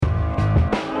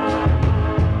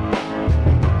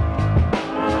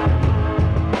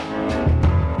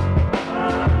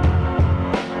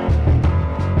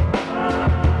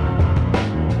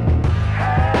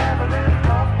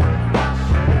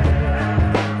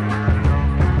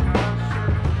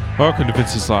Welcome to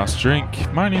Vince's Last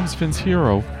Drink. My name's Vince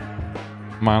Hero.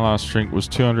 My last drink was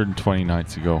 220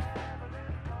 nights ago.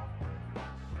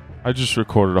 I just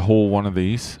recorded a whole one of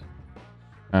these,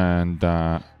 and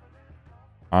I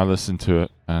listened to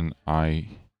it, and I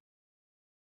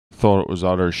thought it was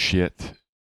utter shit.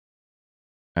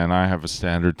 And I have a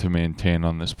standard to maintain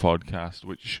on this podcast,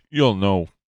 which you'll know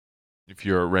if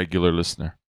you're a regular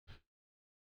listener.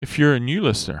 If you're a new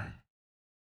listener,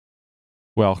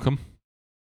 welcome.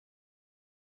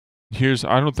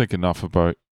 I don't think enough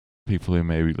about people who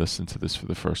maybe listen to this for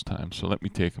the first time, so let me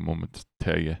take a moment to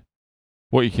tell you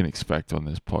what you can expect on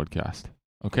this podcast,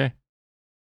 okay?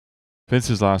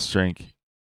 Vince's Last Drink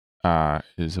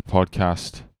is a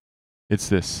podcast. It's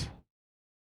this.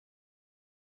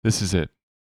 This is it.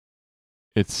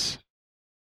 It's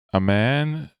a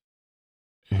man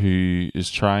who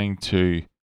is trying to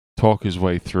talk his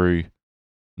way through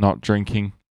not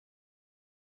drinking,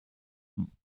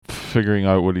 figuring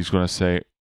out what he's going to say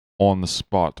on the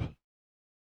spot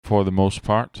for the most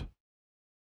part,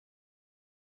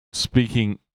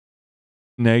 speaking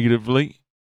negatively,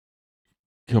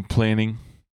 complaining,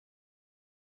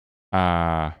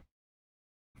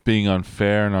 being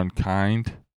unfair and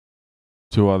unkind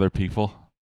to other people,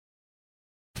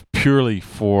 purely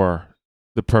for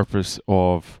the purpose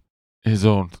of his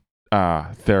own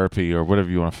therapy or whatever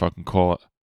you want to fucking call it.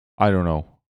 I don't know.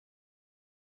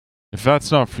 If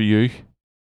that's not for you,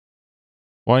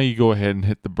 why don't you go ahead and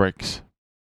hit the bricks?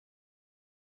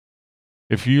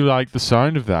 If you like the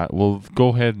sound of that, well, go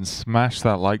ahead and smash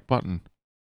that like button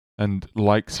and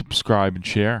like, subscribe, and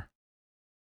share.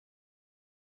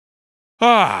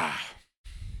 I'll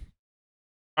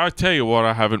tell you what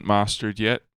I haven't mastered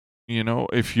yet. You know,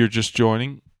 if you're just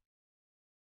joining,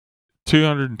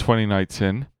 220 nights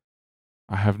in,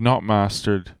 I have not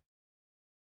mastered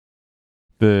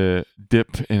the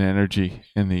dip in energy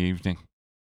in the evening.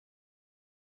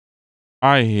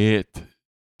 I hate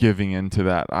giving into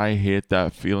that. I hate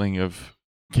that feeling of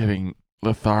getting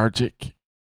lethargic.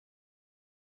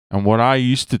 And what I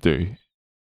used to do,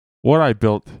 what I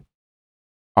built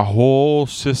a whole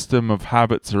system of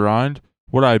habits around,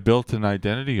 what I built an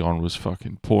identity on was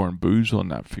fucking pouring booze on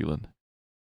that feeling.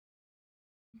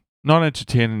 Not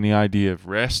entertaining the idea of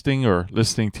resting or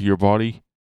listening to your body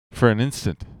for an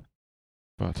instant.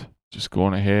 But just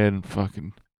going ahead and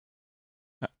fucking,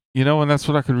 you know, and that's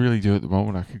what I could really do at the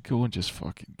moment. I could go and just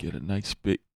fucking get a nice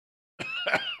big,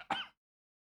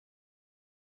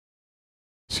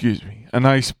 excuse me, a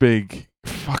nice big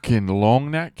fucking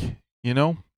long neck, you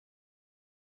know?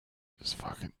 Just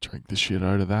fucking drink the shit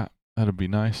out of that. That'd be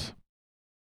nice.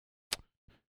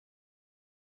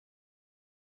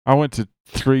 I went to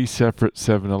 3 separate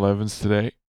 7-Elevens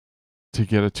today to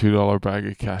get a $2 bag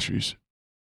of cashews.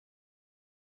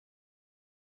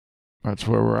 That's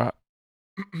where we're at.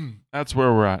 That's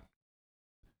where we're at.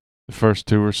 The first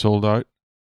 2 were sold out.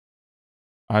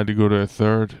 I had to go to a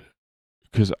third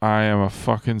because I am a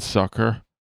fucking sucker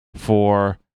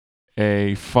for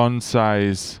a fun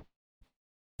size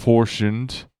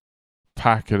portioned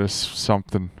packet of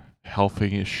something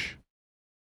healthy-ish.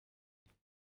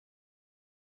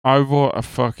 I bought a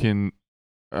fucking,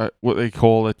 what they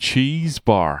call a cheese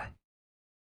bar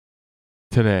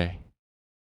today.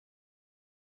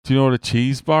 Do you know what a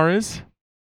cheese bar is?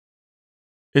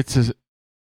 It's a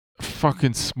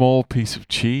fucking small piece of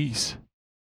cheese.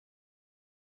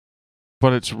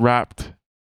 But it's wrapped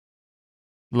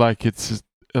like it's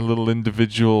a little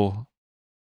individual,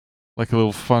 like a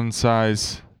little fun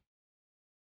size.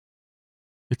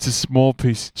 It's a small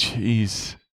piece of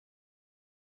cheese.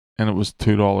 And it was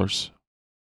 $2.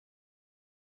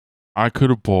 I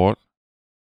could have bought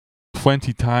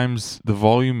 20 times the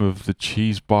volume of the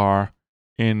cheese bar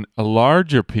in a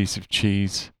larger piece of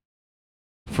cheese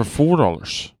for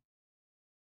 $4.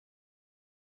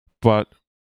 But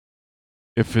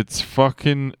if it's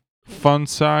fucking fun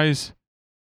size,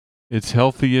 it's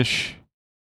healthy-ish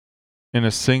in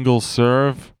a single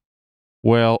serve,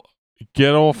 well,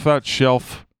 get off that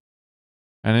shelf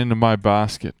and into my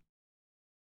basket.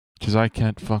 Because I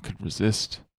can't fucking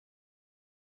resist.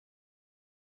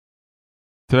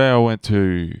 Today I went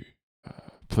to a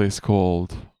place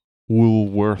called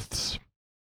Woolworths.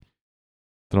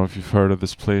 Don't know if you've heard of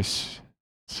this place.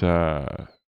 It's a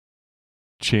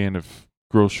chain of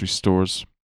grocery stores.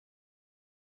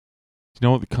 You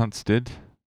know what the cunts did?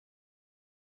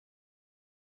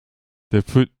 They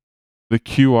put the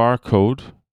QR code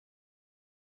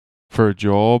for a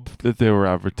job that they were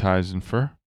advertising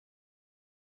for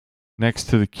next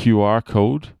to the QR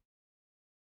code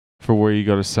for where you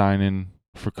got to sign in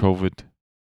for COVID.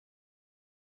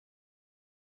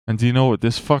 And do you know what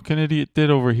this fucking idiot did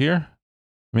over here?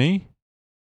 Me?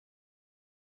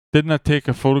 Didn't I take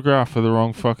a photograph of the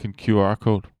wrong fucking QR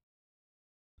code?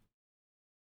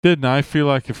 Didn't I feel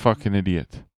like a fucking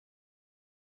idiot?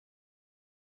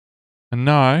 And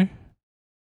now,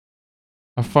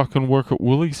 I fucking work at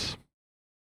Woolies.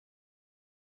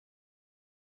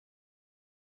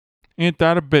 Ain't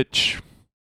that a bitch?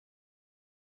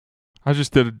 I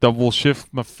just did a double shift.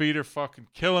 My feet are fucking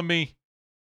killing me.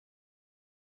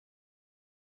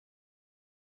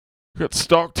 Got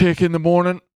stock take in the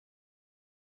morning.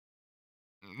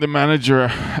 The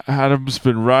manager, Adam's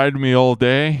been riding me all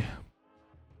day.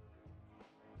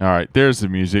 All right, there's the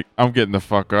music. I'm getting the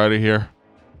fuck out of here.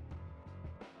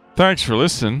 Thanks for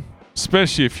listening,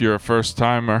 especially if you're a first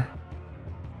timer.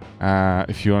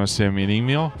 If you want to send me an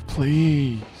email,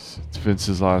 please. It's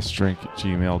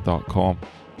vinceslastdrink@gmail.com.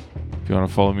 If you want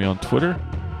to follow me on Twitter,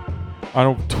 I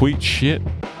don't tweet shit.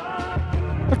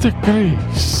 That's a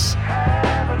grace.